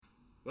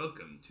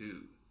Welcome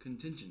to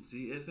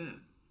Contingency FM.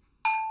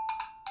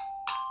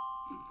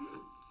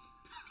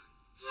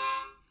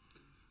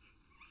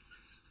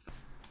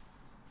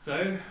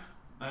 So,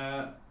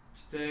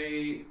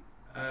 today,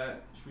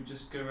 should we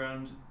just go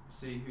around and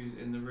see who's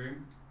in the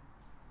room?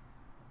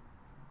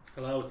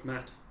 Hello, it's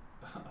Matt.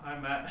 Hi,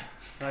 Matt.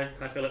 Hi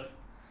Philip.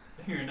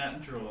 You're a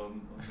natural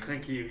on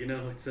Thank you. You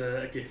know, it's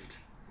a gift.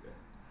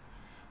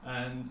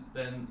 And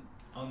then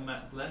on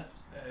Matt's left,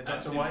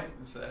 Dr. White,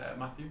 it's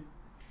Matthew.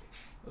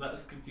 well,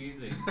 that's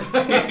confusing. You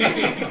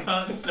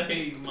can't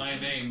say my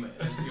name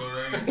as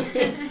your own.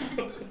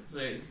 So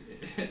it's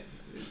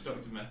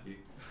Dr. Matthew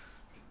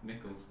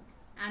Nichols.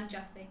 And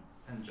Jussie.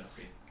 And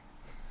Jussie.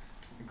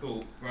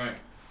 Cool, right.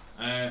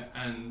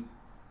 And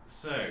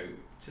so,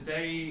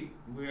 today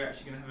we're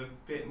actually going to have a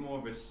bit more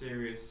of a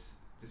serious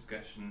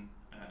discussion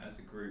as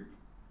a group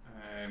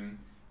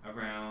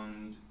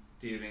around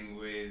dealing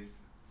with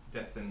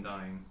death and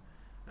dying.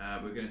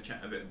 We're going to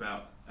chat a bit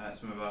about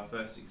some of our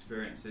first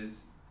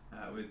experiences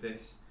with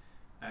this,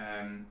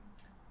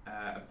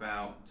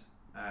 about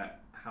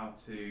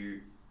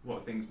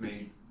what things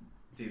make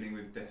dealing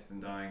with death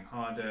and dying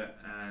harder,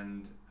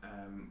 and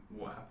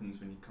what happens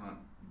when you can't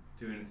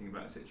do anything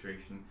about a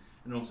situation,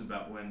 and also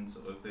about when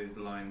sort of those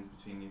lines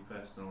between your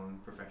personal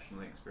and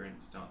professional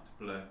experience start to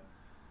blur.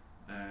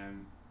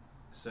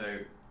 So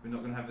we're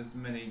not going to have as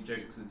many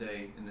jokes a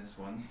day in this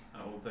one,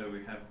 although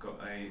we have got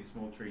a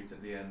small treat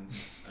at the end,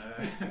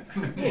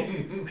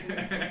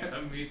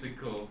 a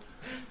musical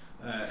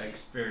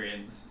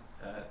experience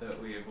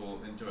that we have all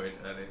enjoyed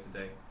earlier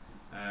today.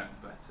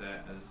 But as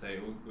I say,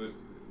 we'll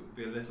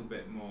be a little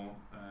bit more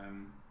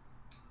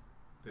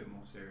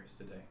serious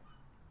today.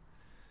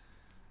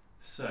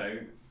 So,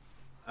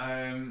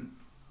 I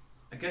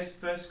guess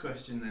first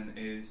question then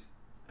is,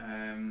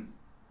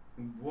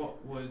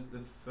 what was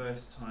the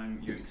first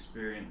time you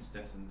experienced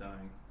death and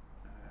dying,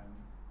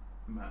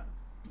 Matt?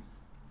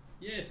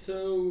 Yeah,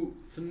 so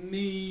for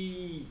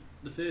me,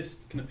 the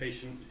first kind of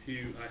patient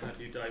who I had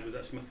who died was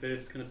actually my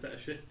first kind of set of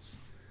shifts.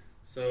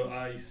 So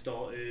I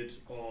started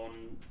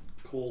on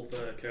call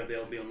for care of the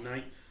elderly on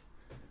nights,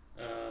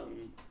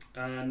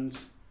 and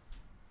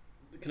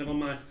kind of on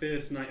my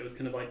first night, it was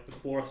kind of like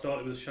before I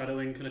started, it was a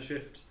shadowing kind of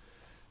shift,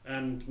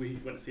 and we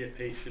went to see a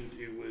patient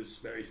who was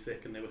very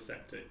sick and they were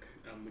septic,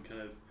 and we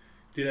kind of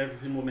did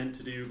everything we're meant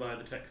to do by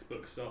the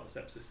textbook, start the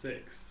sepsis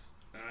 6,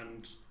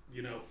 and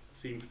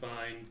seemed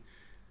fine.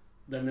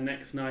 Then the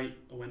next night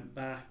I went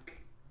back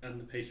and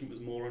the patient was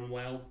more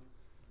unwell,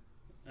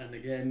 and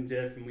again did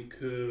everything we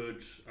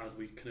could as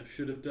we kind of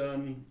should have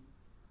done.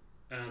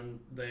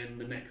 And then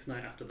the next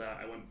night after that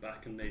I went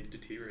back and they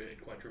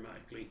deteriorated quite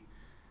dramatically,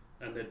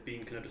 and there'd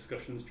been kind of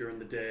discussions during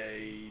the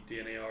day,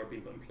 DNAR had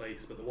been put in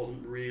place, but there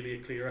wasn't really a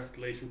clear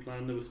escalation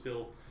plan. There was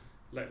still,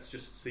 let's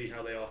just see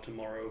how they are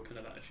tomorrow kind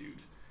of attitude.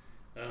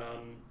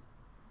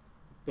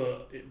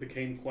 But it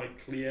became quite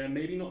clear,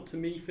 maybe not to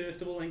me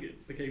first of all, I think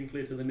it became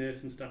clear to the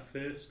nurse and staff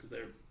first, because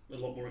they're a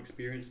lot more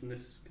experienced in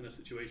this kind of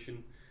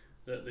situation,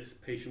 that this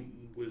patient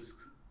was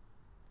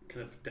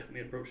kind of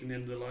definitely approaching the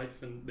end of their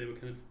life, and they were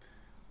kind of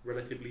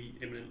relatively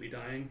imminently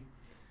dying.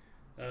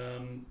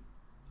 And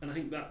I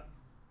think that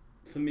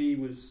for me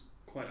was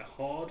quite a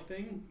hard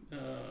thing.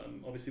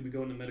 Obviously we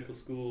go into medical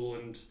school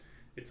and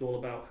it's all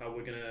about how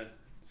we're going to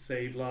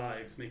save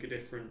lives, make a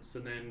difference,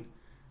 and then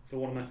for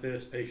one of my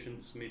first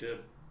patients, me to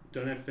have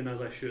done everything as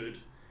I should,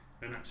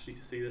 and actually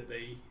to see that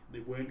they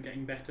weren't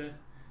getting better,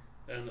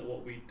 and that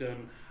what we'd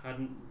done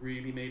hadn't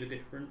really made a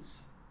difference,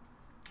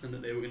 and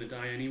that they were going to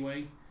die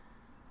anyway.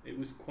 It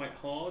was quite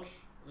hard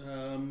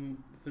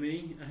for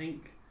me. I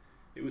think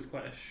it was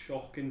quite a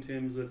shock in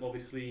terms of,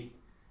 obviously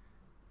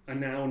I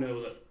now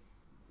know that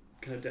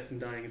kind of death and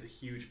dying is a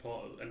huge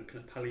part of, and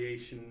kind of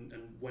palliation,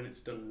 and when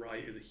it's done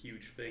right, is a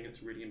huge thing.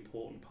 It's a really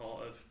important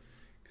part of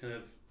kind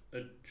of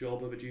a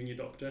job of a junior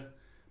doctor,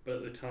 but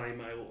at the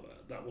time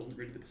that wasn't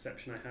really the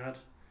perception I had,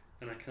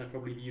 and I kind of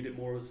probably viewed it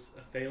more as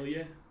a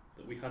failure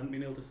that we hadn't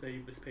been able to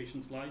save this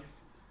patient's life.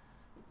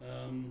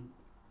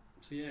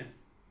 So yeah.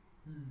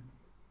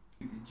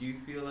 Did you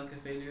feel like a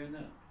failure in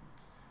that?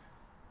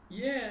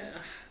 Yeah,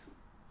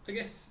 I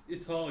guess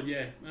it's hard,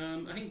 yeah.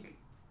 I think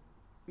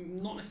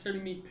not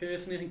necessarily me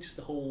personally, I think just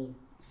the whole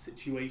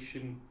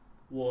situation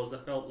I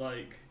felt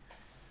like,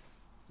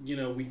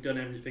 we'd done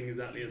everything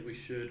exactly as we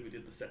should. We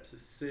did the sepsis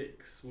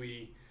 6,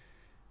 we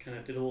kind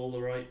of did all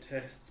the right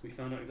tests, we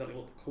found out exactly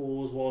what the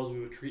cause was, we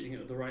were treating it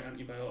with the right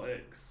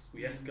antibiotics,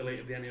 we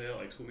escalated the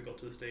antibiotics when we got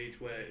to the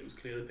stage where it was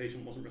clear the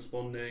patient wasn't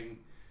responding.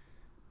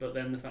 But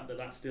then the fact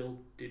that still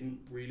didn't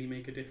really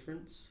make a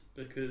difference,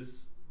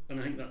 and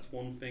I think that's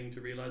one thing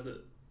to realise,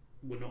 that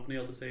we're not going to be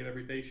able to save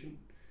every patient.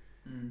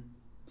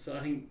 So I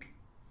think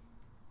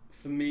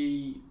for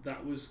me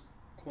that was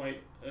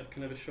quite a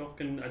kind of a shock,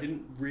 and I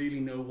didn't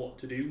really know what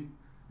to do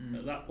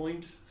at that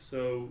point.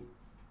 So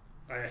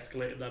I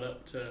escalated that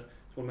up to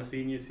one of my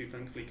seniors, who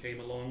thankfully came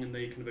along, and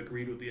they kind of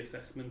agreed with the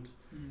assessment,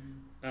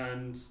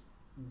 and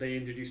they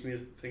introduced me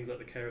to things like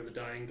the care of the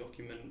dying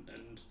document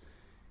and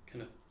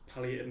kind of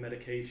palliative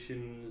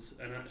medications,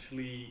 and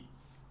actually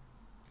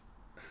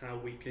how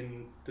we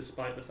can,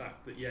 despite the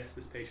fact that yes,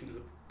 this patient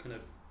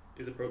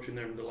is approaching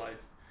their end of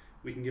life,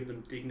 we can give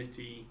them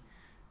dignity,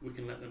 we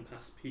can let them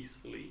pass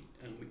peacefully,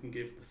 and we can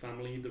give the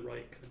family the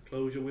right kind of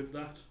closure with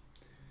that.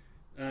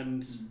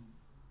 And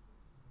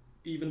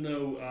even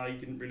though I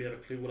didn't really have a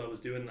clue what I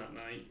was doing that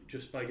night,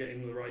 just by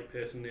getting the right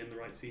person in, the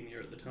right senior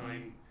at the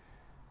time,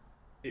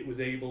 it was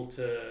able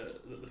to,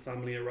 that the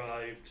family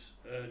arrived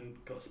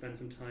and got to spend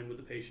some time with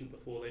the patient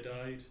before they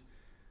died.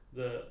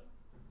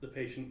 The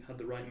patient had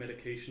the right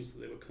medication so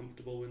they were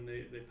comfortable when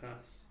they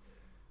passed.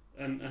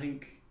 And I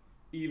think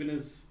even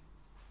as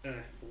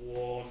an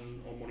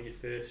F1 on one of your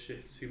first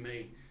shifts who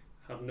may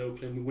have no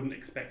clue, we wouldn't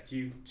expect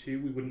you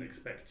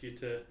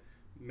to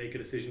make a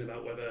decision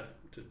about whether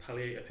to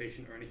palliate a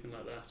patient or anything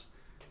like that,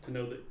 to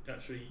know that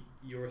actually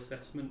your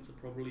assessments are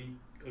probably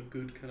a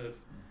good kind of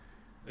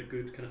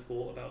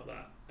thought about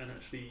that, and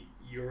actually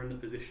you're in the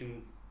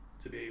position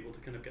to be able to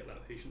kind of get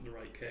that patient the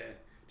right care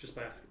just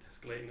by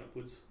escalating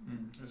upwards.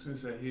 I was going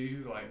to say,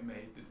 who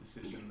made the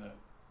decision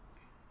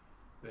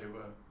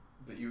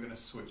that you were going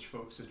to switch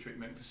focus of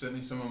treatment? Because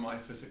certainly some of my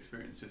first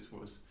experiences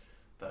was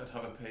that I'd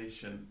have a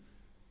patient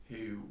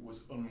who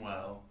was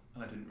unwell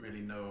and I didn't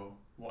really know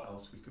what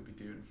else we could be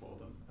doing for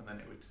them, and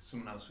then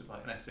someone else with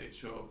like an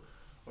SHO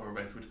or a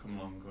reg would come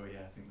along and go,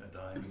 yeah, I think they're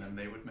dying, and then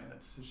they would make that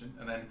decision,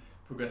 and then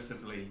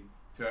progressively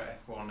throughout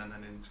F1 and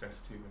then into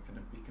F2 I kind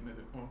of became a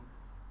bit more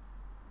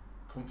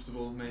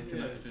comfortable making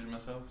that decision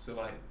myself. So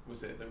like,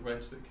 was it the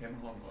reg that came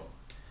along, or?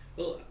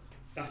 Well,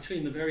 actually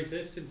in the very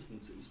first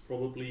instance it was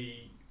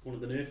probably one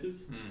of the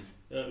nurses.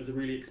 It was a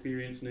really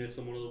experienced nurse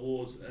on one of the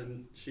wards,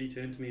 and she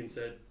turned to me and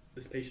said,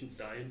 this patient's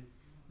dying.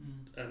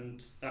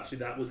 And actually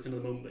that was kind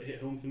of the moment that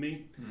hit home for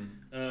me.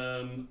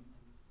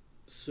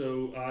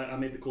 So I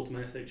made the call to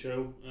my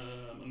SHO,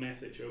 and my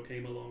SHO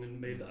came along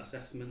and made that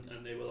assessment,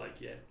 and they were like,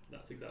 yeah,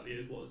 that's exactly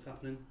what is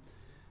happening.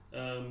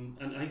 And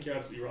I think you're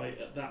absolutely right.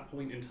 At that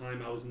point in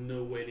time I was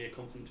nowhere near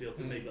confident to be able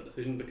to make that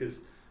decision, because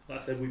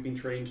like I said, we've been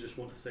trained to just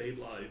want to save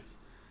lives.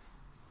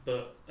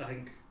 But I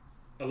think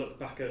I look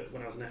back at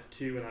when I was in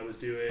F2 and I was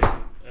doing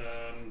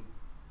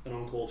an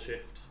on-call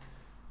shift,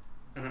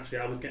 and actually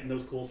I was getting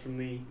those calls from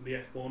the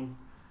F1,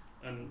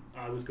 and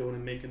I was going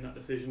and making that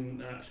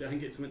decision. Actually I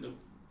think it's something that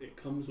it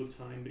comes with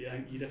time, but yeah,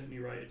 you're definitely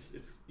right.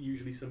 It's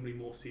usually somebody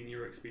more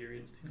senior or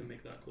experienced who can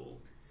make that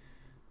call.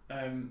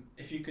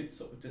 If you could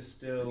sort of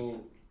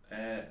distill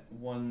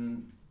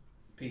one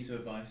piece of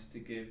advice to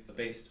give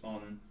based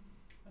on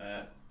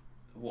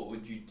what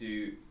would you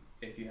do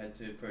if you had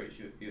to approach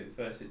your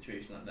first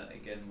situation like that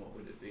again, what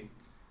would it be?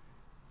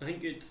 I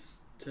think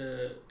it's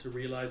to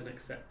realise and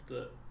accept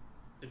that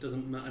it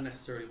doesn't matter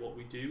necessarily what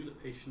we do,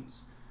 that patients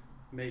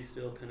may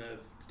still kind of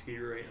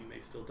deteriorate and may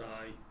still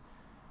die,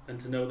 and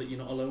to know that you're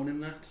not alone in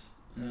that.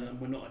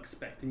 We're not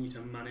expecting you to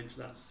manage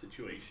that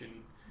situation.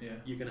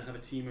 You're going to have a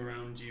team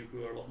around you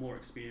who are a lot more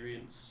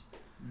experienced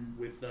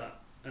with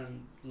that.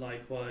 And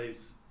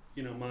likewise,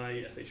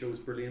 my FHO was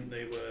brilliant.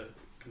 They were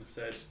kind of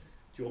said,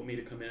 do you want me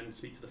to come in and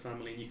speak to the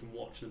family, and you can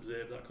watch and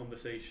observe that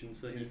conversation,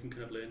 so then you can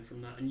kind of learn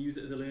from that and use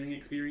it as a learning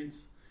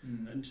experience.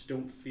 And just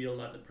don't feel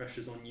like the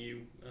pressure's on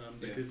you,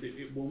 because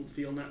it won't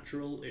feel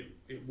natural,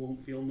 it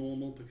won't feel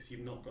normal, because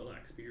you've not got that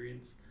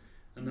experience,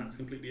 and that's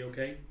completely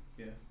okay.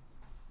 Yeah,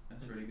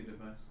 that's really good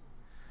advice.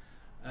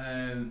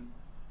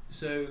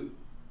 So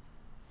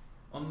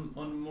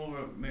on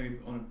more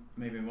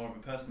maybe more of a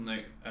personal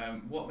note,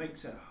 what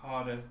makes it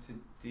harder to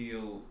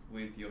deal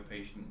with your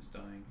patients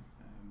dying?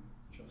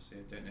 Josie,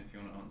 I don't know if you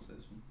want to answer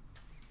this one.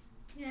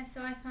 Yeah,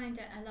 so I find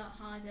it a lot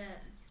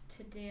harder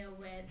to deal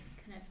with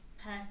kind of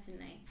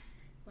personally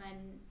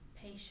when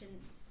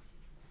patients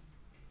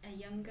are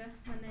younger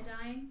when they're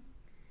dying,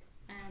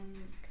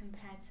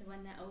 compared to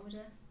when they're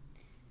older.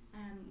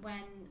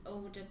 When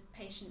older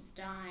patients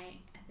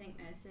die, I think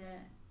there's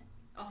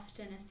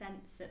often a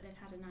sense that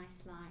they've had a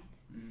nice life,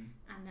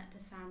 and that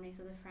the families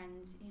or the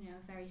friends,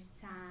 are very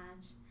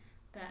sad,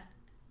 but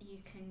you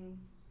can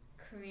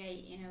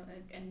create,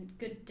 a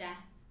good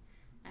death.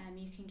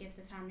 You can give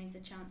the families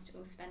a chance to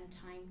all spend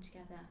time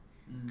together,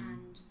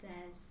 and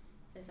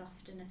there's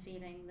often a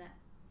feeling that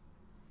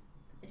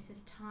this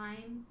is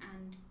time,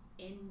 and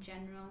in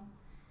general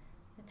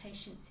the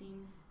patients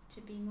seem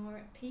to be more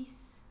at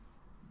peace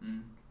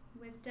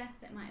with death.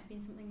 It might have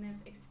been something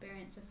they've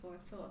experienced before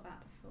or thought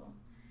about before.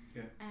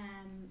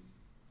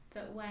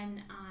 But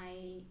when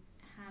I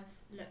have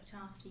looked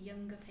after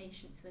younger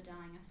patients who are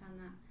dying, I found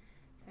that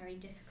very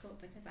difficult,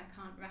 because I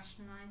can't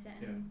rationalise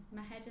it in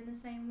my head in the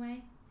same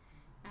way.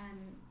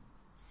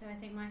 So I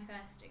think my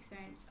first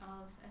experience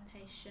of a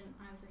patient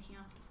I was looking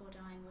after before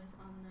dying was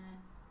on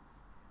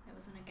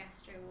a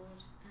gastro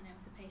ward, and it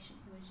was a patient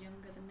who was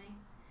younger than me,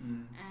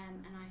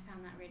 and I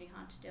found that really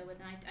hard to deal with.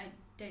 And I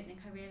don't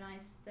think I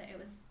realised that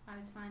I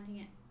was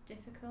finding it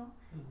difficult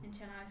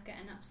until I was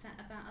getting upset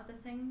about other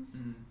things.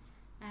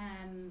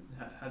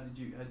 How did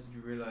you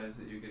realise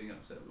that you were getting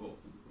upset? What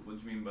do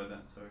you mean by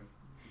that? Sorry.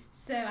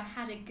 So I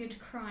had a good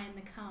cry in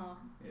the car.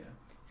 Yeah.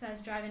 So I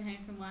was driving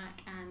home from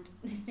work and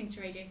listening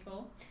to Radio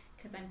 4,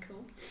 because I'm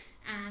cool.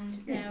 And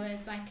there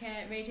was like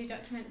a radio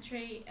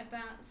documentary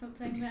about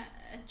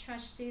a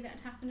tragedy that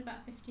had happened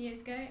about 50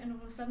 years ago, and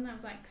all of a sudden I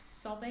was like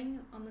sobbing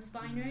on the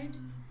spine road,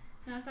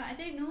 and I was like, I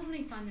don't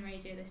normally find the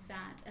radio this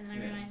sad, and then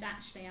I realised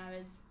actually I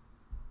was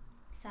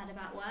sad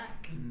about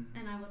work,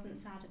 and I wasn't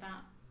sad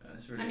about,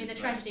 really I mean the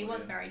tragedy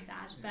was yeah. very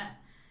sad, Yeah. but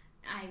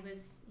I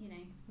was,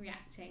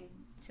 reacting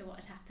to what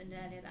had happened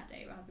earlier that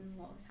day rather than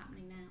what was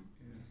happening now.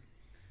 Yeah.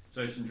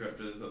 Sorry to interrupt,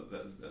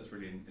 that's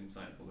really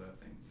insightful there, I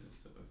think.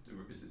 Just sort of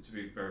to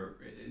be very,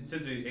 in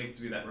terms of able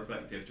to be that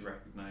reflective, to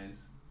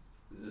recognise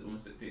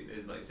almost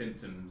there's like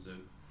symptoms of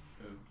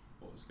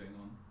what was going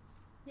on.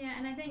 Yeah,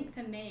 and I think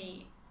for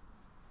me,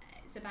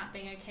 it's about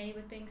being okay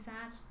with being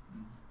sad.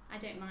 I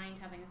don't mind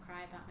having a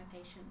cry about my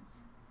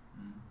patients.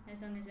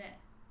 As long as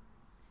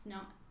it's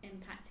not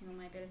impacting on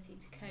my ability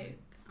to cope,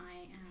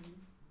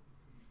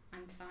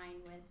 I'm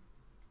fine with,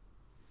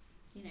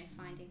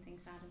 finding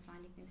things sad and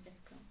finding things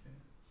difficult.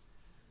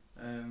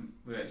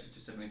 We were actually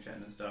just having a chat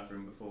in the staff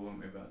room before, weren't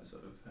we, about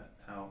sort of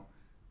how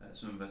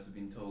some of us have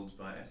been told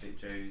by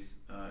SHOs,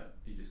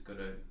 you just got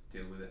to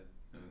deal with it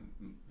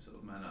and sort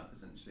of man up,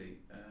 essentially,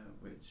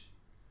 which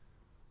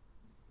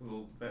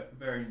will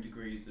varying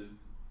degrees of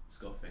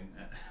scoffing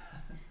at.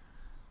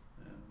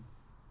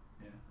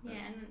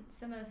 And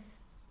some of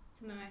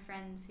my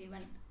friends who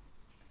went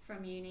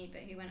from uni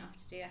but who went off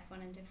to do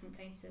F1 in different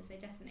places, they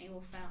definitely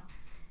all felt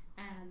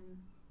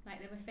like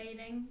they were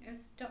failing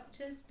as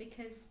doctors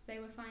because they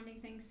were finding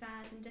things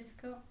sad and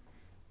difficult,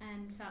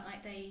 and felt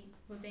like they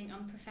were being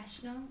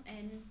unprofessional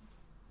in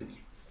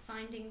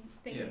finding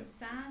things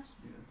sad.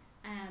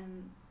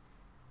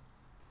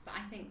 But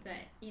I think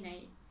that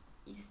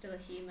you're still a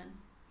human,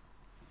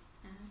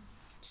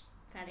 which is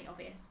fairly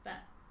obvious,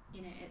 but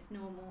it's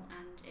normal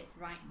and it's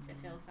right to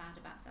feel sad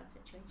about sad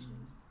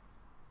situations.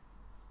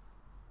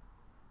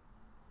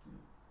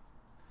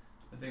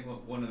 I think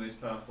one of the most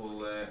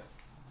powerful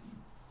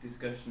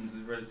discussions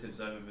with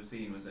relatives I've ever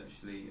seen was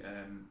actually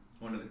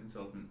one of the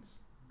consultants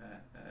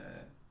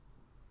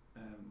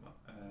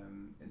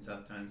in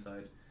South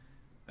Tyneside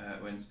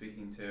when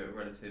speaking to a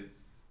relative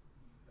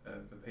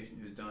of a patient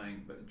who was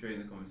dying, but during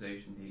the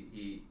conversation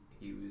he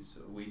was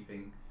sort of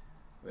weeping,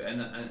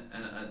 and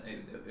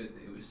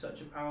it was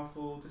such a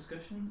powerful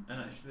discussion, and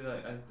actually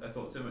I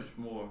thought so much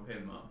more of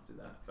him after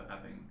that for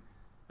having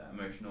that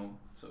emotional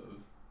sort of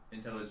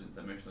intelligence,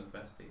 that emotional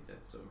capacity to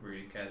sort of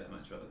really care that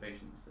much about the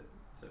patients.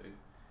 So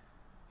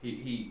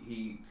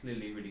he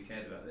clearly really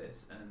cared about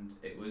this, and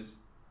it was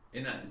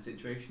in that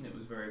situation it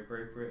was very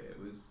appropriate. It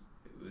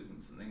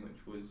wasn't something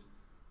which was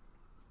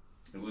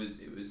it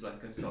was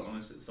like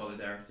almost a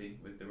solidarity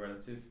with the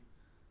relative,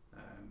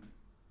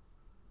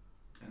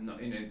 and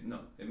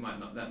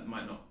that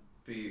might not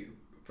be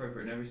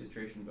appropriate in every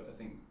situation, but I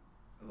think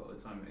a lot of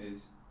the time it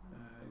is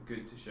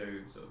good to show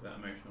sort of that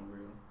emotional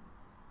real.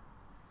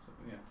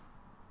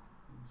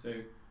 So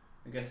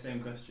I guess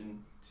same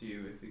question to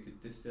you, if we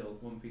could distill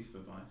one piece of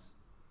advice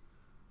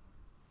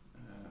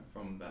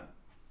from that,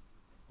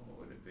 what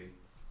would it be?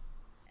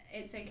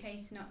 It's okay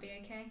to not be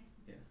okay.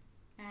 Yeah.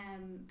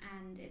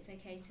 And it's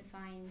okay to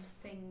find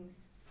things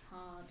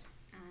hard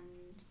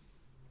and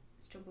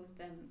struggle with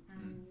them,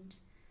 and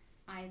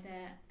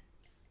either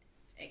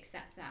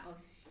accept that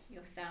of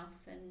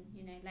yourself and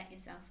let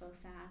yourself feel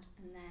sad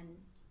and then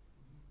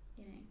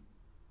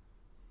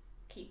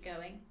keep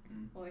going,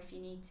 or if you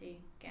need to,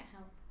 get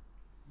help.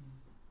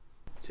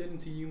 Turning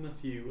to you,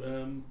 Matthew,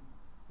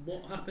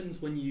 what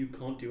happens when you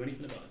can't do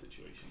anything about a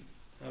situation?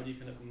 How do you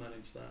kind of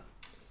manage that?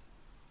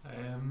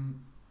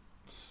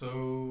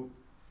 So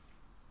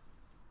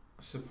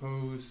I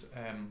suppose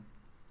kind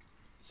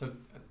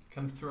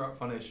of throughout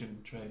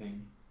foundation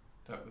training,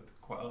 dealt with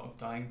quite a lot of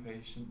dying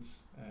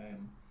patients,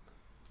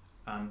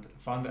 and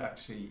found it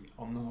actually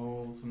on the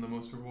whole some of the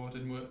most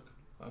rewarding work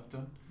I've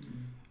done.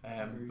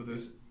 But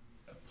there's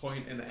a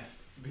point in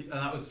and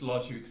that was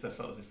largely because I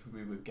felt as if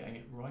we were getting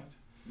it right.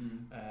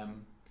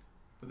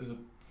 But there's a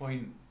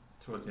point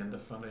towards the end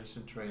of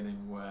foundation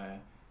training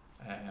where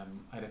I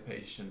had a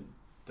patient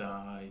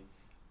die,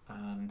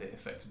 and it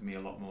affected me a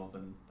lot more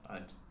than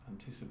I'd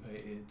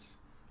anticipated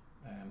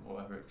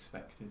or ever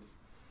expected.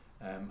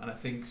 And I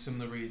think some of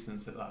the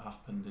reasons that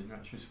happened in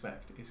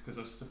retrospect is because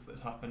of stuff that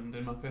happened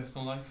in my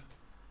personal life,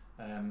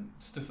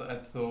 stuff that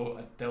I'd thought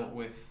I'd dealt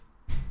with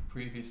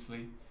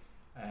previously,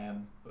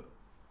 but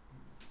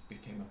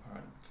became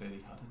apparent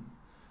clearly hadn't.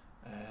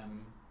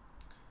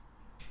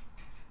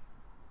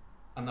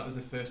 And that was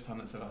the first time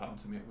that's ever happened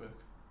to me at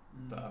work,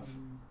 that I've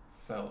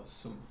felt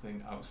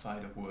something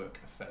outside of work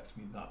affect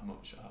me that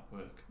much at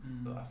work,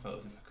 that I felt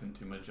as if I couldn't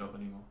do my job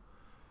anymore.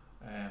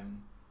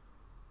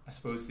 I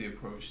suppose the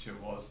approach to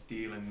it was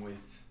dealing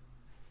with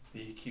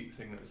the acute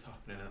thing that was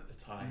happening at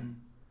the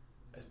time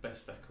as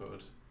best I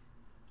could,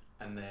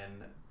 and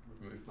then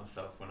remove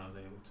myself when I was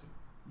able to.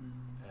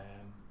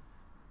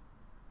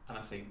 And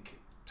I think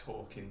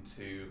talking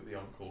to the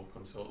on-call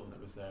consultant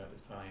that was there at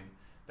the time,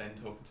 then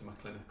talking to my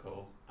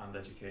clinical and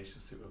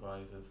educational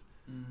supervisors,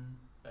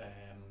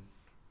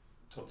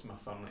 talked to my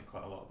family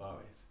quite a lot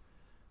about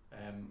it,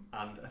 And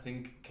I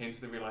think came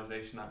to the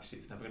realisation actually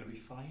it's never going to be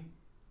fine.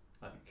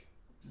 Like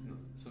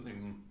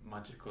something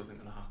magical isn't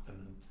going to happen,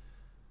 and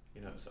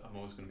you know I'm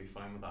always going to be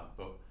fine with that.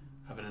 But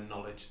having a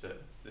knowledge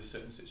that there's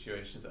certain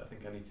situations that I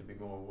think I need to be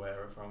more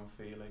aware of how I'm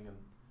feeling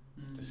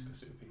and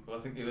discuss it with people. I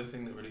think the other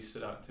thing that really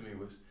stood out to me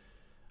was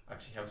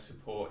actually how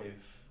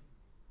supportive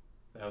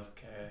the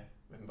healthcare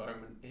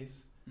environment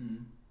is.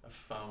 I've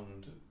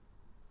found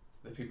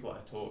the people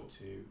that I talk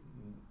to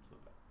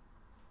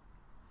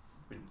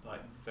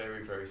like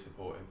very, very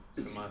supportive.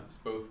 So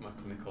both my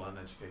clinical and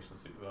educational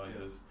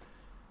supervisors,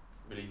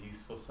 really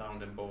useful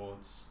sounding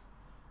boards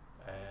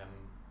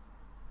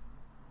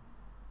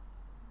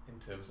in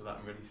terms of that,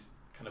 and really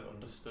kind of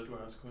understood where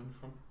I was coming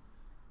from.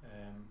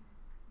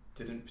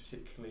 Didn't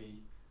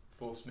particularly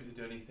force me to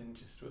do anything,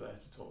 just were there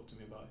to talk to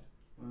me about it.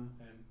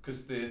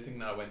 Because the thing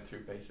that I went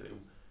through, basically,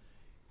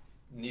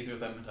 neither of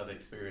them had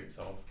experience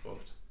of,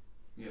 but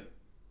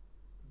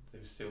there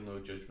was still no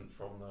judgment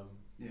from them.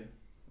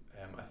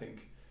 I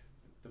think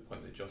the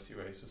point that Jossie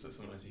raised was that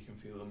sometimes you can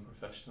feel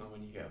unprofessional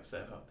when you get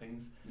upset about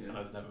things, and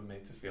I was never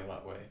made to feel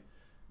that way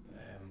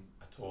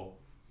at all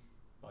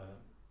by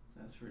them.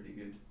 That's really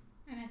good.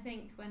 And I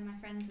think when my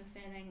friends were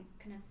feeling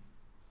kind of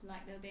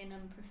like they were being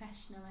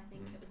unprofessional, I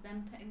think it was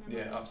them putting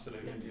them on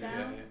absolutely.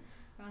 themselves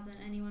rather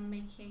than anyone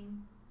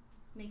making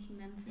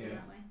them feel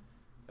that way.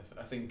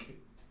 I think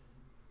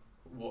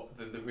what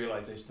the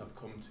realisation I've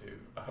come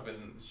to, I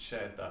haven't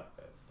shared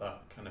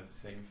that kind of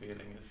same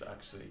feeling, is that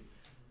actually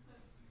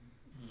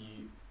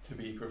to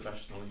be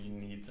professional you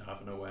need to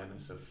have an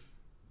awareness of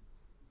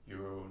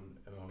your own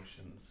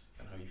emotions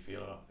and how you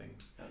feel about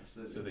things.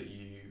 Absolutely. So that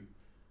you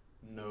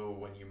know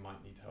when you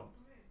might need help.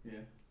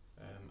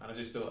 And I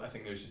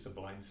think there was just a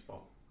blind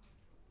spot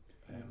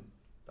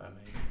that I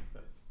made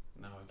that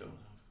now I don't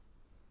have.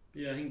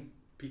 Yeah, I think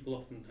people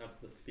often have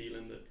the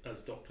feeling that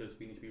as doctors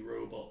we need to be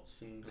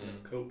robots and kind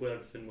of cope with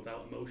everything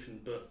without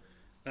emotion, but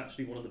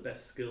actually one of the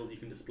best skills you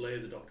can display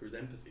as a doctor is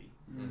empathy.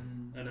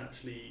 And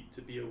actually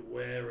to be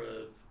aware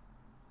of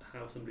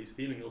how somebody's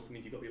feeling also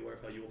means you've got to be aware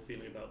of how you're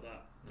feeling about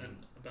that and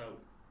about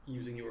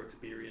using your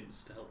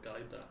experience to help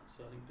guide that.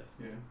 So I think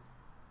definitely.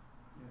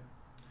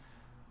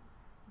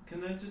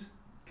 Can I just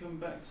come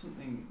back to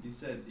something you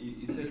said?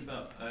 You said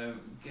about I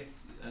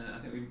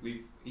think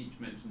we've each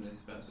mentioned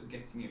this about sort of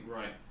getting it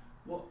right.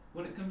 What,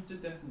 when it comes to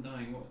death and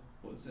dying,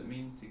 what does it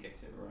mean to get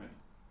it right?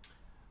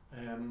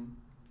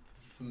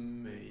 For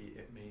me,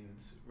 it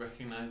means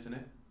recognising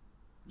it.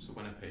 So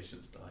when a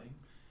patient's dying,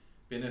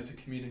 being able to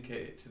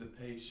communicate it to the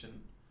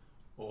patient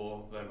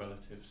or their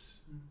relatives,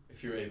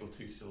 if you're able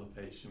to, still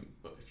a patient,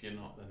 but if you're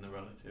not, then the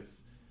relatives.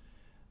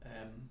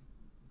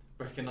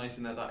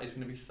 Recognising that is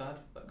going to be sad,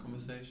 that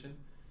conversation,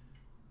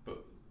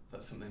 but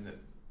that's something that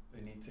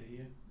they need to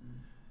hear.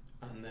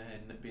 And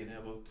then being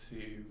able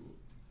to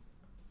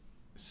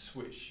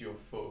switch your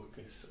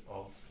focus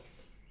of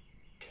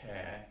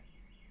care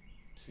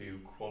to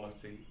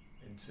quality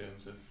in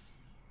terms of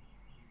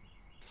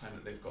time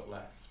that they've got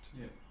left,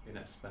 being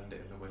able to spend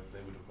it in the way that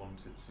they would have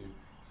wanted to,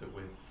 so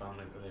with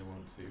family that they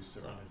want to,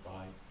 surrounded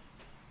by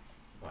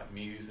like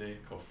music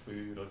or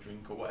food or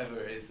drink or whatever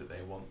it is that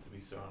they want to be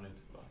surrounded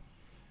by.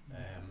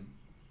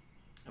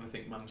 And I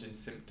think managing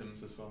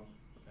symptoms as well,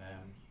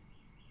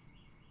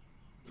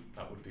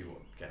 that would be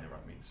what getting it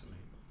right means for me.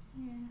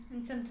 Yeah,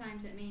 and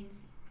sometimes it means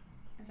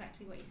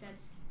exactly what you said,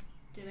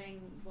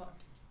 doing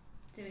what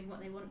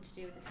they want to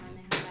do with the time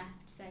they have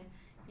left. So,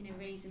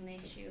 raising the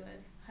issue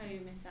of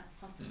home if that's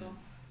possible,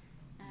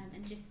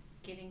 and just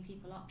giving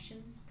people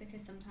options,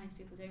 because sometimes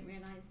people don't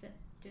realise that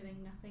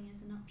doing nothing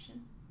is an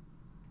option.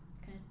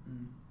 Kind of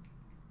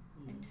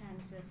in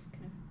terms of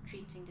kind of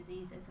treating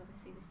diseases,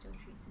 obviously we still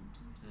treat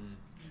symptoms.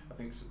 I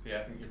think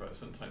you're right.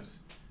 Sometimes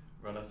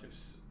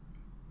relatives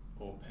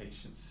or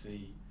patients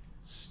see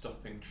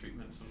stopping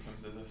treatment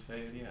sometimes as a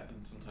failure,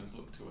 and sometimes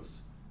look to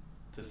us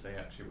to say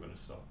actually we're going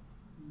to stop.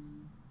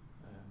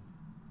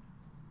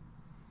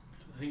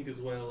 I think as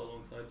well,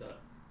 alongside that,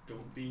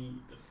 don't be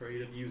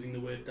afraid of using the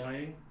word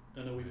dying.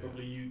 I know we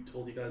probably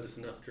told you guys this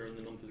enough during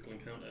the non-physical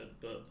encounter,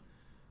 but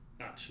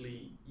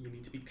actually you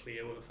need to be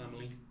clear with a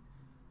family.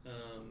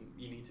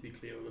 You need to be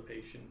clear with a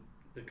patient,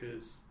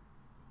 because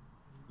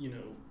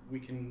we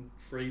can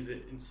phrase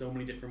it in so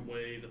many different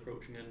ways,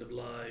 approaching end of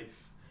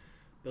life,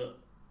 but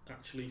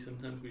actually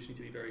sometimes we just need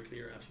to be very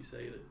clear and actually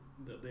say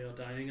that they are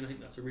dying. And I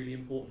think that's a really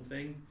important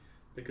thing,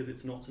 because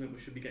it's not something we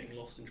should be getting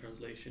lost in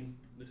translation.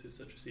 This is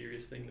such a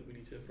serious thing that we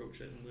need to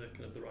approach it in the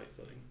kind of the right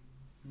footing.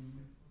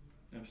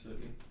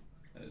 Absolutely.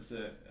 As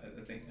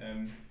I think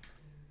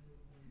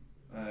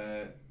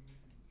my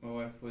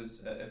wife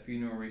was at a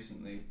funeral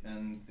recently,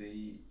 and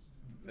the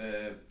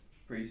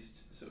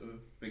priest sort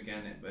of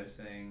began it by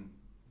saying,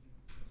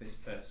 "This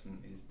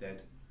person is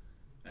dead,"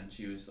 and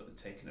she was sort of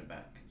taken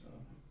aback. So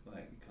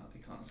like,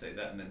 you can't say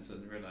that, and then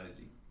suddenly realised,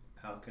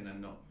 how can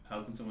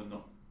someone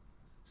not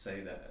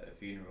say that at a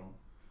funeral?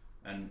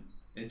 And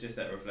it's just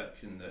that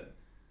reflection that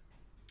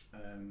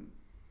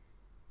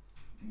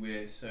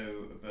we're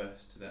so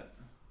averse to that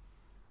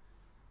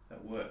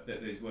word,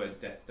 that those words,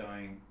 death,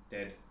 dying,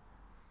 dead,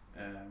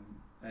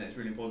 and it's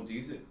really important to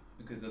use it,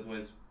 because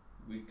otherwise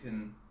we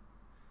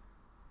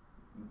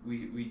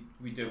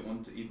don't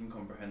want to even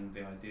comprehend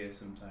the idea.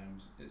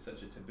 Sometimes it's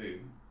such a taboo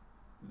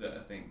that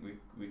I think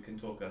we can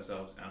talk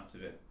ourselves out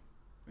of it.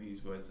 We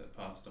use words like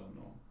passed on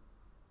or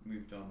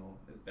moved on or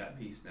at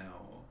peace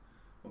now,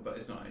 or but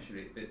it's not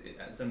actually. It,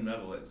 at some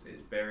level, it's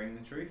bearing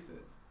the truth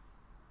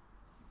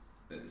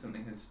that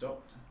something has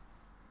stopped.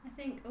 I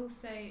think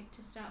also,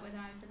 to start with,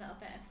 I was a little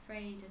bit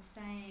afraid of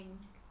saying,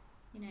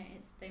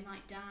 they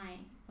might die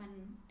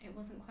when it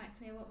wasn't quite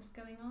clear what was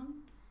going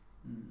on.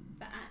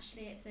 But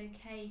actually it's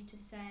okay to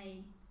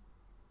say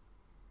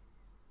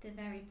they're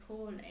very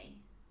poorly,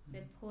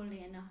 they're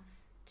poorly enough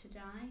to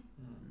die.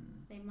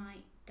 They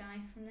might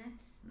die from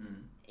this,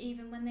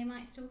 even when they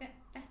might still get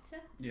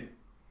better. Yeah.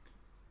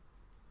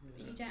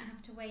 But you don't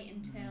have to wait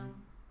until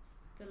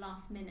the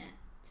last minute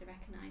to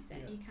recognise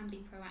it. You can be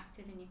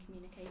proactive in your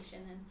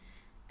communication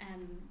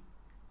and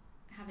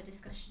have a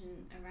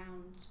discussion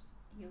around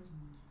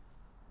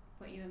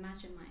what you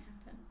imagine might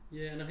happen.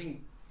 Yeah, and I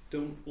think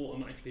don't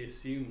automatically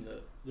assume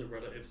that the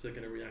relatives are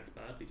going to react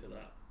badly to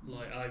that.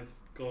 Like, I've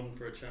gone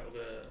for a chat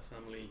with a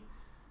family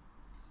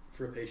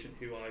for a patient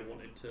who I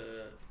wanted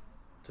to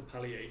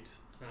palliate,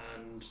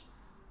 and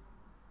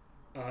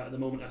at the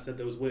moment I said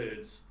those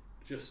words,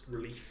 just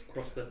relief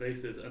crossed their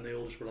faces, and they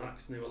all just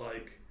relaxed, and they were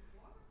like,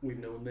 we've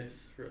known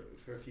this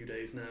for a few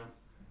days now,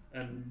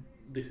 and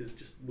this is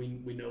just,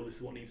 we know this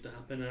is what needs to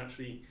happen. And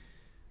actually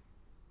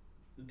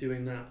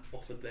doing that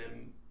offered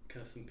them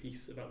kind of some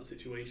peace about the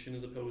situation,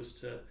 as opposed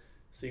to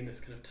seeing this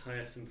kind of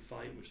tiresome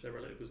fight which their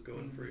relative was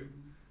going through.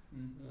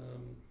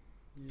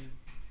 Yeah.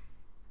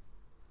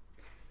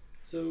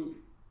 So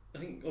I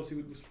think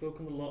obviously we've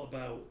spoken a lot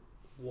about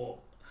what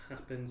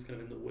happens kind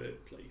of in the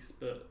workplace,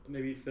 but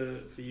maybe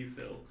for you,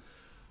 Phil,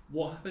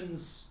 what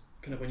happens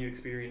kind of when you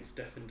experience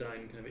death and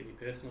dying kind of in your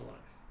personal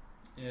life?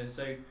 Yeah,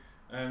 so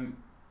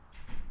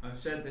I've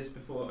said this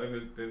before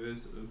over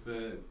sort of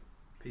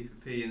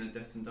P4P in the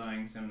death and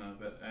dying seminar,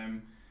 but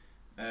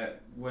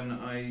when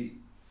I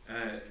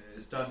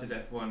started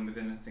F1,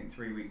 within I think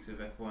 3 weeks of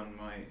F1,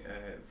 my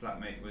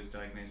flatmate was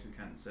diagnosed with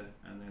cancer,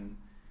 and then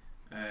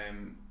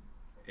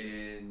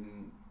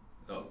in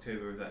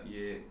October of that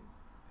year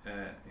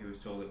he was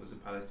told it was a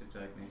palliative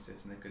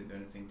diagnosis and they couldn't do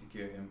anything to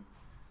cure him,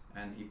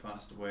 and he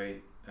passed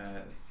away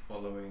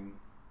following,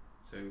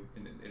 so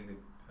in the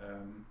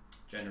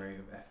January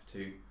of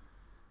F2,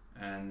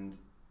 and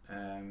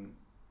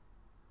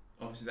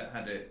obviously that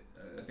had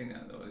I think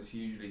that was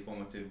hugely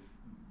formative,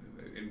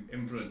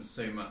 influenced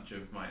so much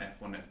of my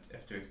F1,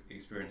 F2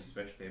 experience,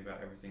 especially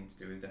about everything to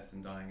do with death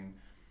and dying and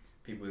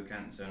people with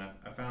cancer. And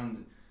I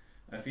found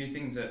a few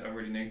things that I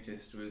really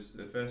noticed. Was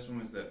the first one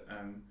was that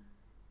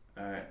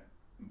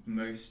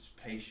most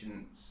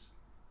patients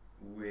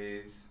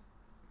with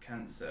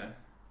cancer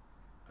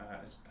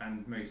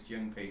and most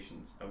young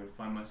patients, I would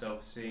find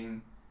myself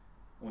seeing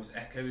almost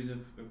echoes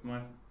of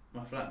my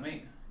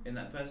flatmate in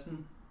that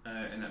person,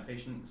 in that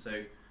patient.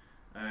 So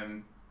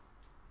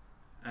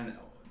and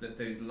that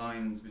those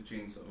lines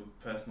between sort of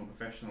personal and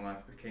professional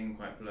life became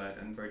quite blurred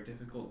and very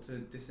difficult to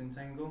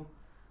disentangle.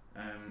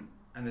 And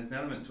there's an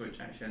element to which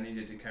actually I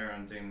needed to carry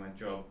on doing my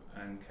job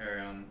and carry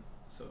on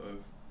sort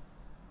of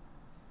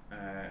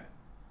I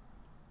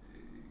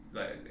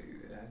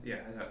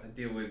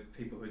deal with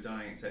people who are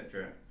dying,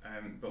 etc.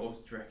 But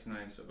also to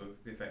recognise sort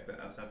of the effect that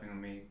was having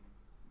on me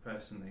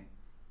personally,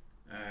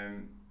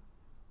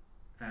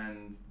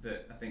 and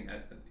that I think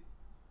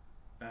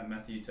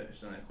Matthew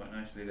touched on it quite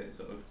nicely. That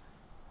sort of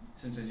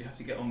sometimes you have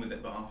to get on with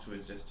it, but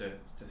afterwards just to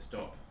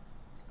stop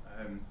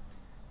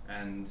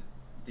and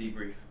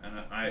debrief. And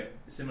I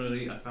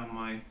similarly, I found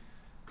my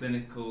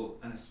clinical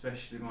and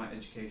especially my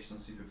educational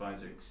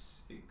supervisor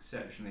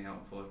exceptionally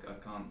helpful. I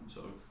can't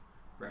sort of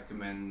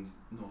recommend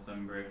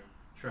Northumbria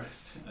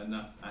Trust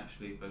enough,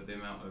 actually, for the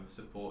amount of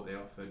support they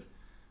offered.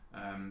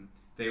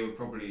 They were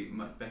probably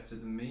much better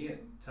than me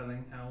at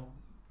telling how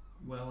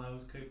well I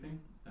was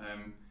coping.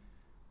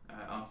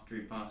 After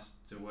he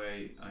passed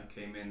away, I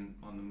came in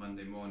on the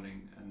Monday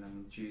morning, and then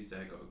on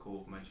Tuesday I got a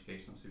call from my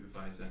educational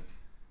supervisor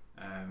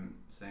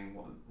saying,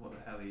 what the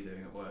hell are you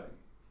doing at work?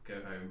 Go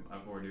home.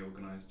 I've already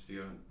organised for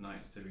your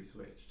nights to be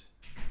switched.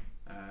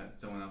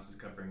 Someone else is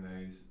covering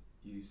those.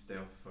 You stay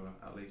off for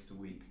at least a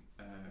week,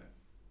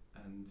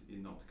 and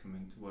you're not to come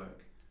into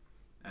work.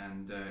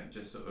 And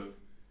just sort of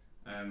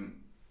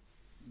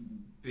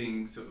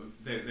being sort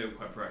of, they were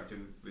quite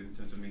proactive in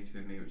terms of meeting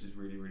with me, which is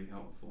really, really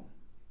helpful.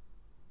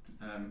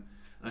 And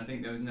I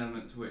think there was an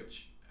element to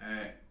which,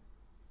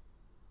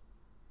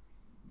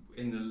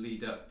 in the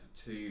lead up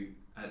to,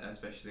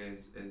 especially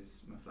as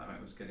my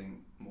flatmate was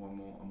getting more and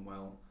more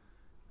unwell,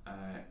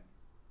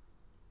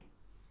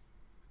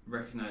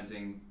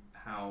 recognising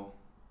how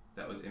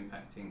that was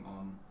impacting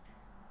on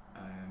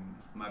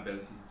my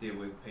ability to deal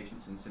with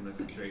patients in similar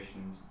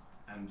situations.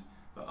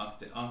 But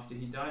after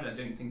he died, I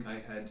don't think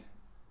I'd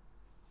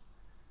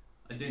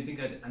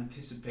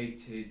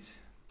anticipated.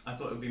 I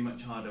thought it would be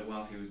much harder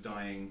while he was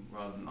dying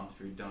rather than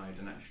after he died,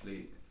 and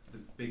actually the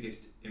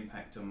biggest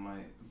impact on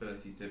my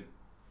ability to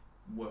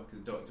work as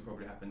a doctor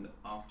probably happened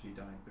after he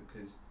died,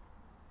 because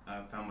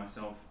I found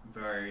myself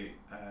very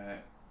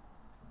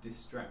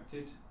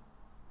distracted.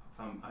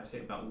 I'd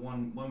hit about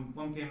 1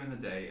 p.m. in the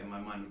day and my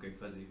mind would go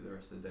fuzzy for the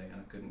rest of the day,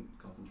 and I couldn't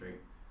concentrate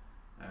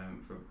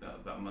for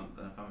about a month,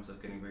 and I found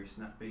myself getting very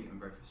snappy and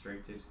very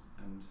frustrated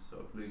and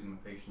sort of losing my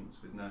patience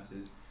with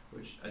nurses,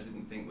 which I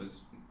didn't think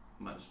was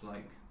much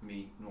like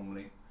me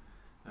normally,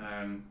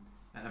 and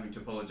having to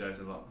apologise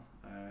a lot,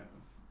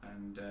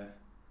 and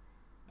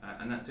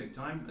that took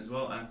time as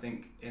well. I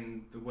think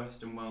in the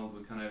Western world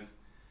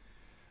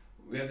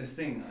we have this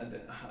thing, I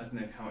don't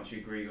know how much you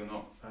agree or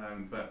not,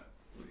 but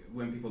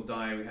when people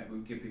die, we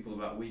give people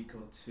about a week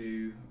or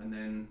two, and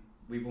then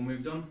we've all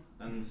moved on,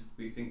 and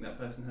we think that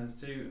person has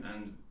too,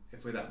 and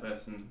if we're that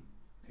person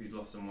who's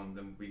lost someone,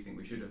 then we think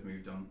we should have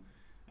moved on.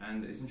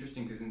 And it's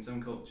interesting because in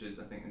some cultures,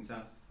 I think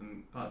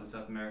in parts of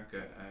South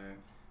America,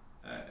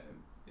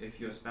 if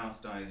your spouse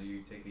dies,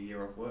 you take a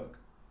year off work,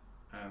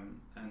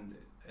 and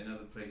in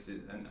other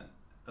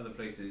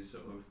places,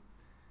 sort of,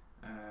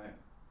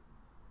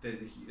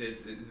 there's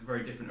a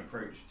very different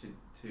approach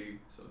to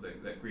sort of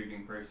that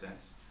grieving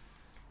process,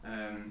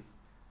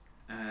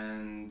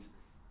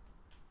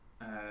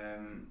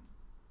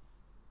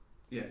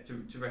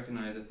 to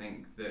recognise, I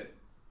think, that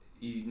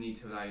you need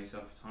to allow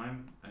yourself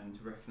time and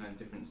to recognise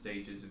different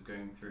stages of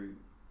going through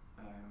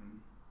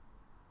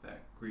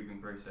that grieving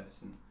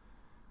process, and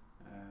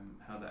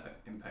how that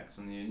impacts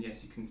on you. And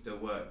yes, you can still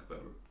work,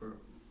 but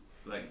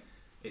like,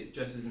 it's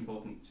just as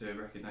important to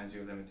recognise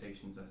your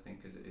limitations, I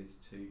think, as it is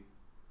to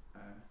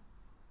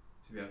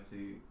be able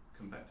to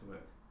come back to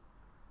work.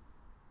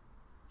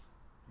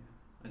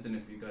 Yeah. I don't know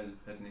if you guys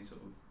have had any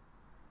sort of.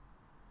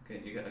 Okay,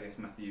 I guess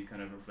Matthew, you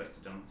kind of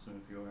reflected on some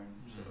of your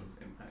own sort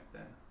of impact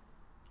there.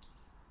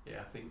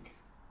 Yeah, I think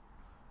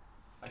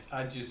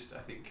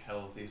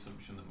held the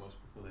assumption that most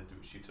people did,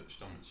 which you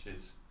touched on, which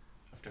is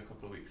after a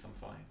couple of weeks I'm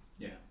fine.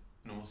 Yeah.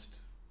 And almost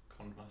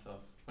conned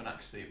myself, when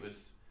actually it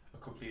was a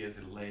couple of years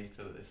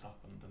later that this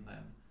happened, and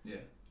then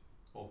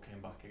all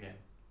came back again.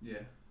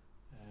 Yeah.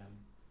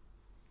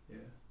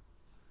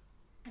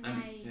 And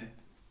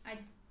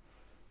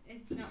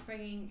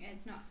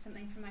it's not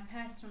something from my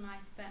personal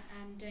life, but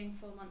doing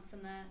 4 months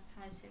on the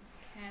palliative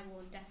care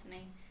ward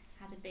definitely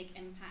had a big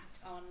impact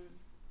on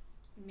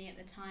me at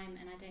the time,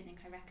 and I don't think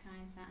I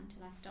recognised that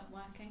until I stopped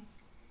working.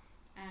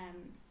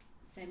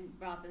 So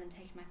rather than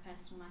taking my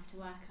personal life to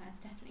work, I was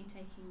definitely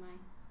taking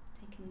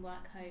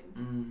work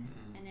home,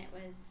 and it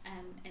was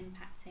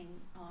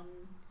impacting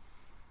on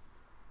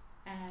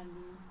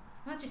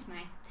just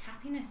my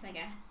happiness, I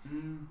guess,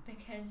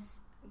 because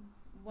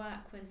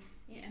work was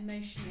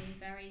emotionally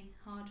very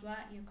hard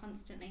work. You're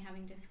constantly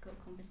having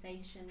difficult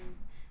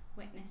conversations,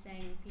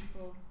 witnessing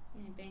people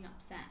being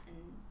upset in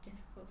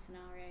difficult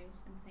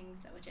scenarios and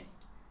things that were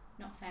just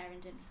not fair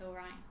and didn't feel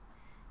right.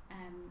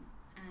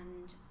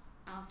 And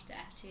after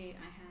F2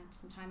 I had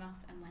some time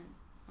off and went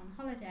on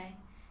holiday,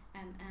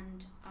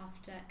 and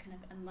after kind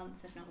of a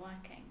month of not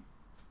working,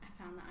 I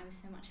found that I was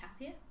so much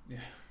happier.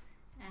 Yeah.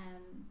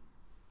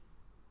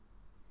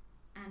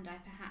 And I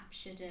perhaps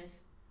should have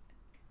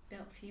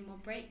built a few more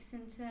breaks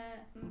into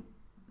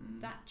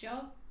that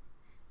job.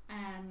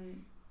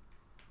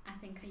 I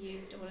think I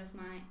used all of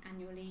my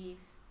annual leave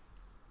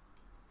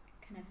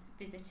kind of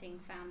visiting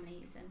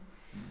families and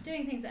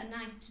doing things that are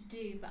nice to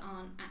do but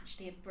aren't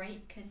actually a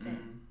break, because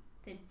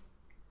they're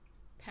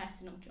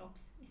personal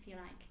jobs, if you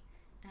like,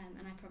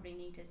 and I probably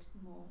needed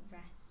more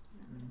rest,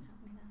 and that would have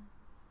helped me there.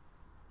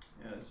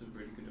 Yeah, that's a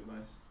really good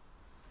advice.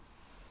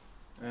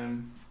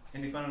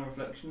 Any final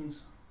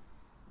reflections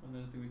on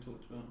anything we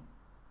talked about?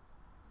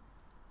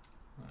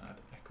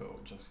 I'd echo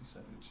what Josie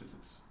said, which is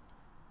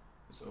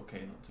it's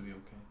okay not to be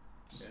okay.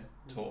 Just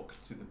talk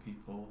to the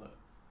people that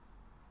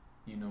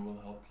you know will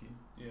help you.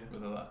 Yeah.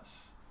 Whether that's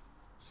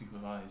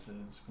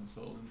supervisors,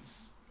 consultants,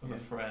 other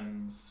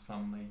friends,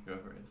 family,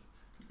 whoever it is.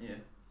 Yeah.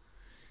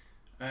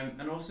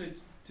 And also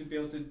to be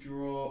able to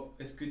draw,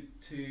 it's good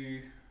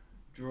to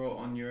draw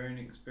on your own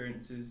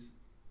experiences.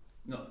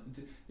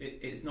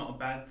 It's not a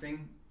bad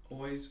thing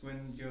always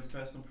when your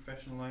personal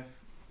professional life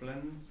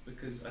blends,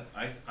 because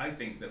I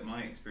think that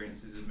my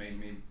experiences have made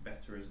me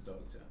better as a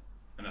doctor,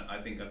 and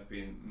I think I've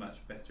been much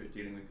better at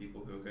dealing with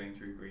people who are going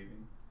through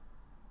grieving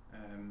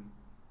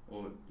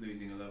or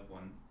losing a loved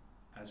one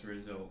as a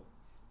result,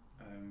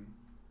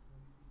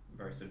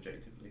 very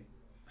subjectively.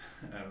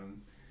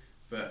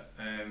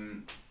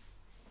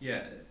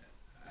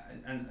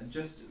 And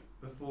just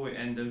before we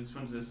end, I just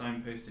wanted to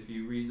signpost a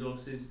few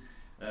resources,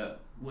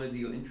 whether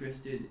you're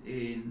interested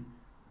in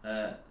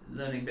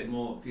learning a bit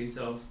more for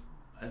yourself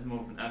as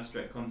more of an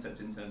abstract concept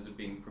in terms of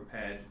being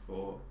prepared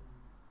for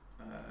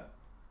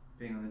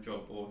being on the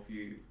job, or if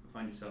you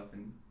find yourself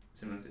in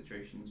similar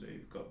situations where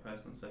you've got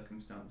personal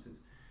circumstances.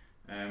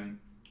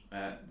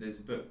 There's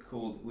a book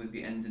called With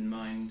the End in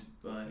Mind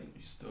by...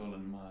 You've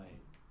stolen my...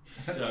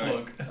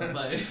 Sorry,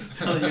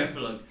 stolen your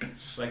epilogue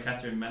by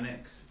Catherine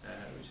Mannix,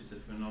 which is a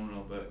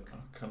phenomenal book.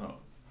 I cannot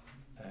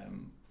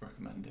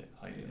recommend it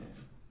highly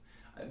enough.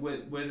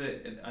 Whether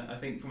I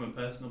think from a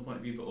personal point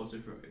of view, but also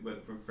from a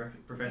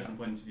professional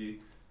point of view,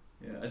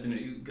 Yeah, I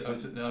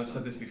don't know. I've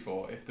said this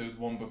before. If there was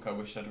one book I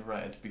wish I'd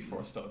read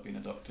before I started being a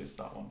doctor, it's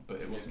that one.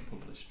 But it wasn't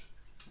published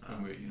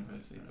when we were at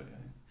university. But yeah.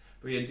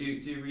 But yeah,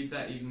 do read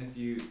that even if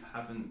you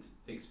haven't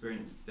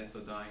experienced death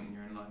or dying in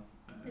your own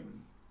life.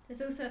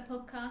 There's also a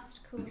podcast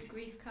called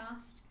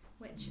Griefcast,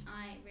 which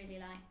I really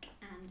like,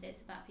 and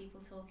it's about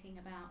people talking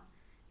about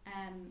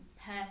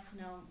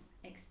personal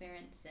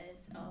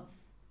experiences of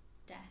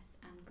death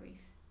and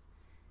grief.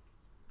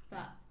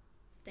 But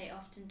they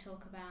often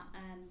talk about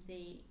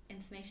the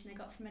information they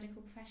got from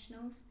medical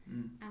professionals,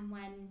 and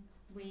when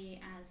we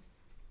as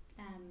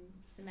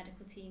the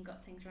medical team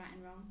got things right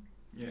and wrong.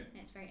 Yeah.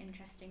 It's very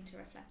interesting to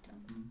reflect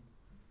on.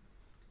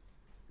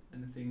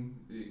 Anything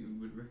that you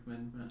would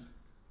recommend, Matt?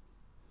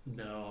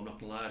 No, I'm not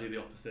going to lie, I do the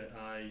opposite.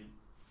 I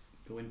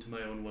go into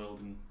my own world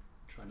and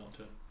try not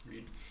to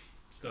read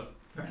stuff.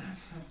 Fair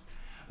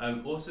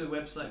enough. Also a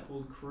website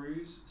called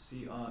Cruse,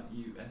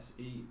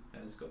 CRUSE,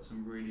 has got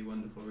some really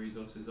wonderful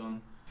resources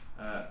on,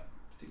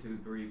 particularly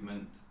with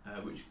bereavement,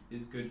 which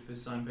is good for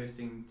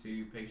signposting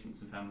to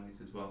patients and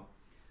families as well.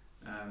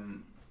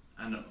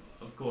 And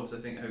of course, I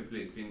think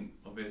hopefully it's been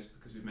obvious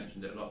because we've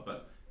mentioned it a lot,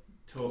 but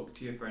talk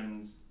to your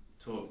friends,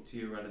 talk to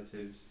your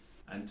relatives,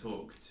 and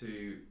talk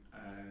to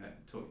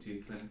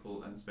your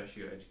clinical and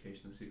special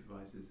educational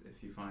supervisors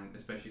if you find,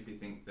 especially if you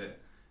think that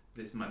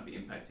this might be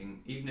impacting,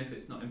 even if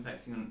it's not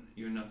impacting on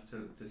you enough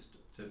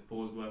to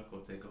pause work or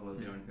take a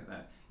holiday or anything like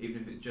that.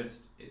 Even if it's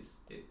just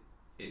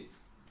it's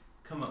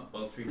come up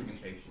while treating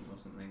a patient or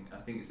something. I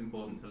think it's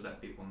important to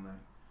let people know.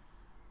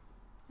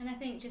 And I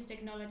think just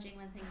acknowledging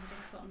when things are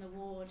difficult on the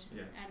ward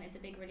is a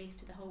big relief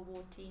to the whole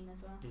ward team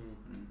as well.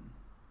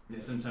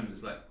 Yeah, sometimes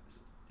it's like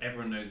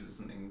everyone knows that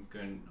something's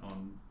going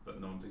on, but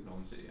no one's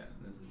acknowledged it yet.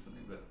 And there's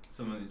something, but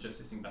someone is just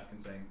sitting back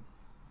and saying,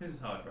 "This is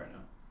hard right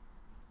now."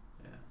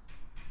 Yeah.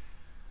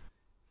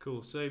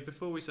 Cool. So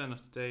before we sign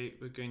off today,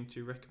 we're going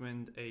to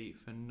recommend a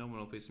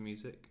phenomenal piece of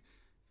music.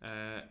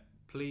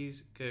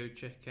 Please go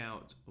check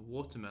out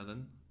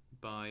Watermelon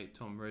by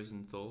Tom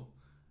Rosenthal,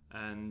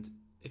 and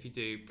if you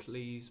do,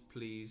 please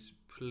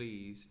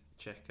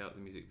check out the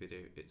music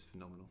video. It's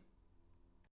phenomenal.